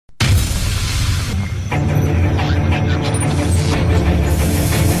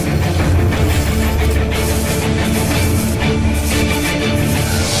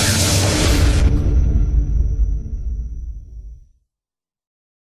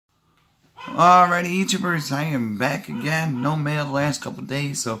Alrighty, YouTubers, I am back again. No mail the last couple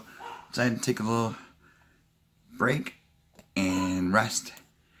days, so decided to take a little break and rest,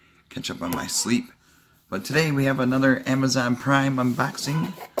 catch up on my sleep. But today we have another Amazon Prime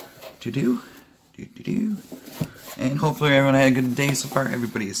unboxing to do. And hopefully everyone had a good day so far.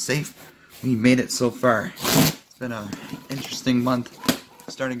 Everybody is safe. We made it so far. It's been an interesting month.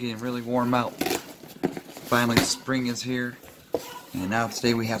 Started getting really warm out. Finally, spring is here. And now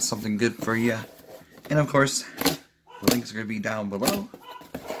today we have something good for you. And of course, the links are going to be down below,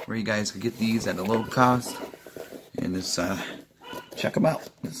 where you guys can get these at a low cost. And just check them out.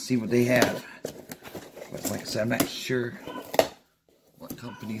 Let's see what they have. But like I said, I'm not sure what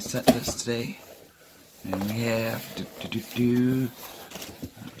company sent this today. And we have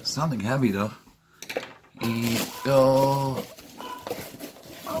something heavy though. And go.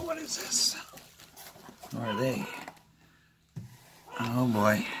 Oh, what is this? What are they? Oh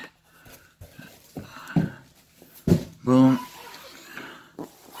boy. Boom.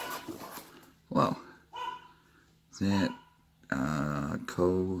 Whoa. Is that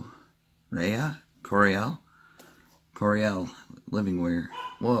Corelle living wear.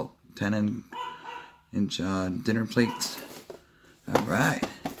 Whoa. 10-inch dinner plates. Alright.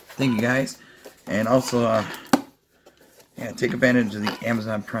 Thank you guys. And also yeah, take advantage of the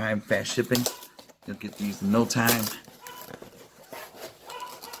Amazon Prime fast shipping. You'll get these in no time.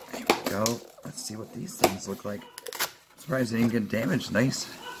 There we go. Let's see what these things look like. Surprised they didn't get damaged. Nice.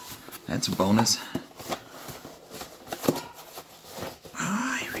 That's a bonus.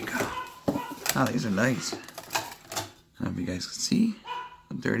 Ah, here we go. Oh, these are nice. I don't know if you guys can see.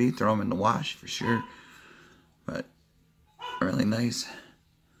 Dirty. Throw them in the wash for sure. But really nice.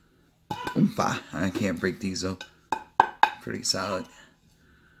 Oompa. I can't break these though. Pretty solid.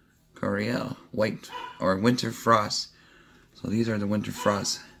 Corelle. White or Winter Frost. So these are the Winter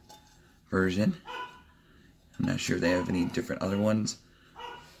Frost version. I'm not sure if they have any different other ones,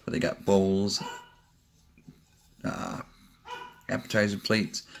 but they got bowls, appetizer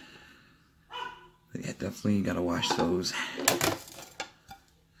plates. But yeah, definitely gotta wash those.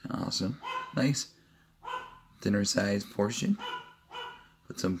 Awesome, nice dinner size portion.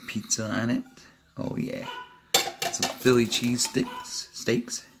 Put some pizza on it. Oh yeah, some Philly cheese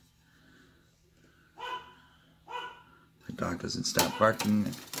steaks. The dog doesn't stop barking.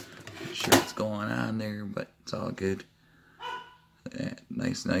 Not sure what's going on there, but it's all good. Yeah,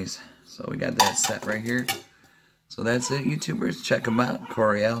 nice. So we got that set right here. So that's it, YouTubers. Check them out.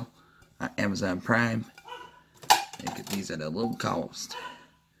 Corelle on Amazon Prime. And get these at a low cost.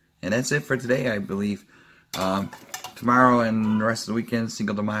 And that's it for today, I believe. Tomorrow and the rest of the weekend,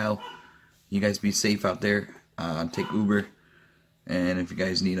 Cinco de Mayo. You guys be safe out there. Take Uber. And if you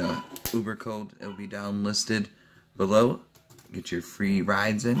guys need a Uber code, it'll be down listed below. Get your free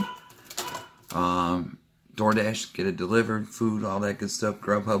rides in. DoorDash, get it delivered, food, all that good stuff.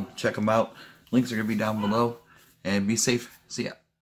 Grubhub, check them out. Links are going to be down below. And be safe. See ya.